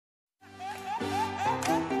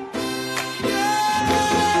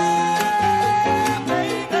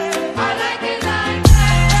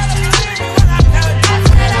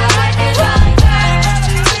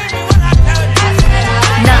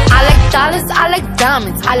I like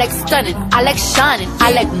diamonds, I like stunning, I like shining,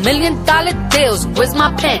 I like $1,000,000 deals. Where's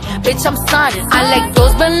my pen? Bitch, I'm signing. I like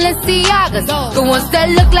those Balenciagas, the ones that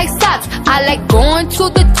look like socks. I like going to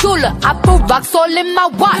the Tula, I put rocks all in my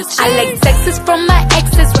watch. I like texts from my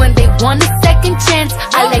exes when they want a second chance.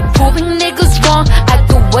 I like proving niggas wrong, I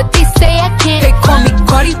do what they say I can't. They call me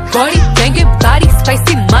Cardi, banging body,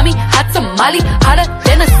 spicy mommy, hot tamale, hotter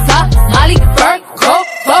than a Somali. Virgo,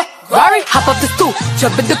 Ferrari, hop up the stoop,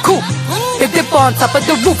 jump in the coupe, big dip on top of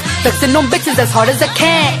the roof, flexing on bitches as hard as I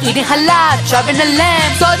can, eating halal, driving a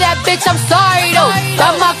lamb. So that bitch, I'm sorry though,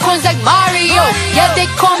 got my coins like Mario. Yeah, they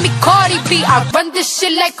call me Cardi B, I run this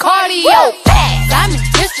shit like cardio. I'm in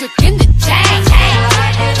district in the chain,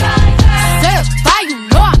 certified, you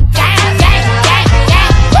know I'm gang, gang, gang,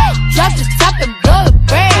 gang. Drop the top and blow the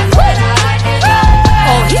brand.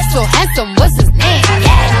 Oh, he's so handsome, what's his name?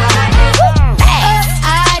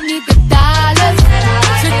 I need the dollars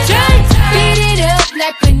to beat it up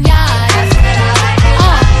like piñatas.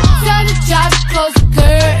 Tell the jobs, close the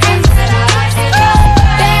curtains.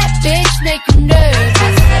 Bad bitch, make him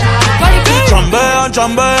nervous. Chambean,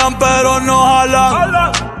 chambean, pero no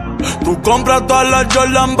jalan. Tú compras todas las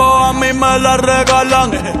Jolambo, a mí me las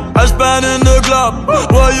regalan. I spend in the club,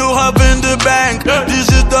 what you have in the bank. This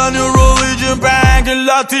is the new religion bank, el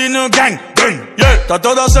Latino gang. Yeah, está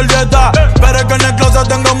toda servieta, pero es que en el closet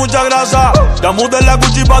tengo mucha grasa. Ya mudé la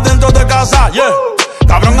Gucci pa' dentro de casa, yeah.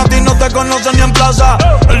 Cabrón, a ti no te conocen ni en plaza.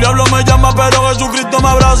 El diablo me llama, pero Jesucristo me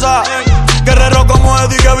abraza. Guerrero como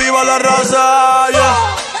Eddie, que viva la raza, yeah.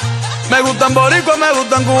 Me gustan boricua, me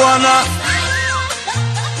gustan cubana.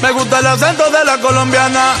 Me gusta el acento de la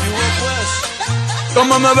colombiana.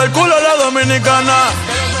 Como me ve el culo la dominicana.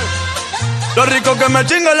 Lo rico que me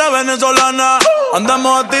chinga la venezolana.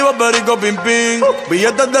 Andamos activos, perico, pim, pim.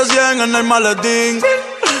 Billetes de 100 en el maletín.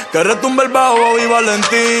 Que retumbe el bajo, y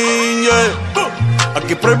Valentín, yeah.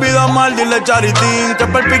 Aquí prohibido amar, dile charitín. Que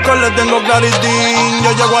per pico le tengo claritín.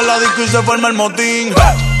 Yo llego a la disco y se forma el motín.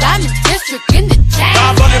 I'm in district in the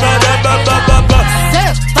chain.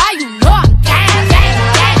 Certified, you know I'm gang, gang,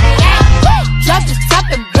 gang, gang. Drop the top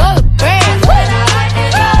and blow the brand.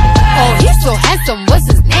 Oh, he's so handsome, what's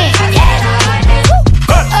his name?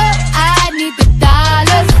 I need the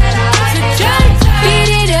dollars to beat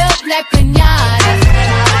it up like piñatas.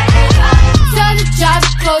 Tell the jobs,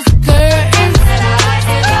 close the curtains.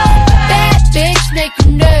 Bad bitch, make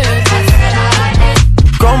him nervous.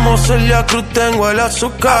 Como Celia Cruz tengo el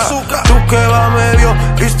azúcar. Tú que va medio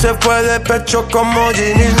y se fue de pecho como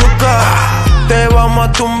Ginny Luca. Te vamos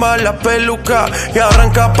a tumbar la peluca y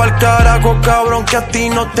arranca pa'l carajo, cabrón, que a ti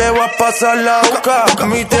no te va a pasar la boca.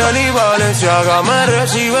 Mi tele y Valenciaga me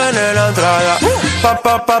reciben en la entrada.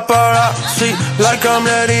 Para, sí, like I'm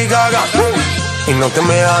Lady Gaga. Y no te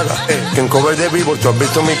me hagas, que en cover de vivo tú has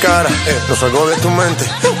visto mi cara. No salgo de tu mente,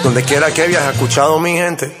 donde quiera que viajes, he escuchado mi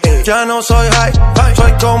gente. Ya no soy high,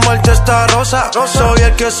 soy como el testa rosa. Soy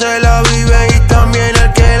el que se la vive y también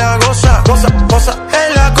el que la goza. Cosa,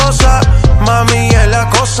 es la cosa, mami es la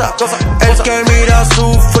cosa. El que mira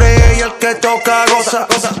sufre y el que toca goza.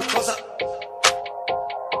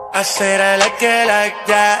 I said I like it like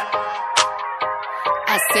that.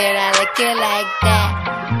 I said I like it like that.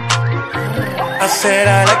 I said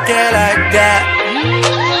I like it like that.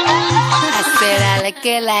 I said I like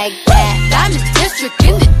it like that. I'm in district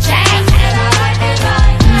in the chain.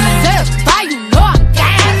 Certified, you know I'm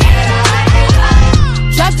gang.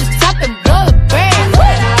 Drop the top and blow the brand.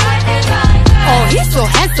 Oh, he's so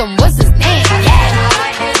handsome, what's his name?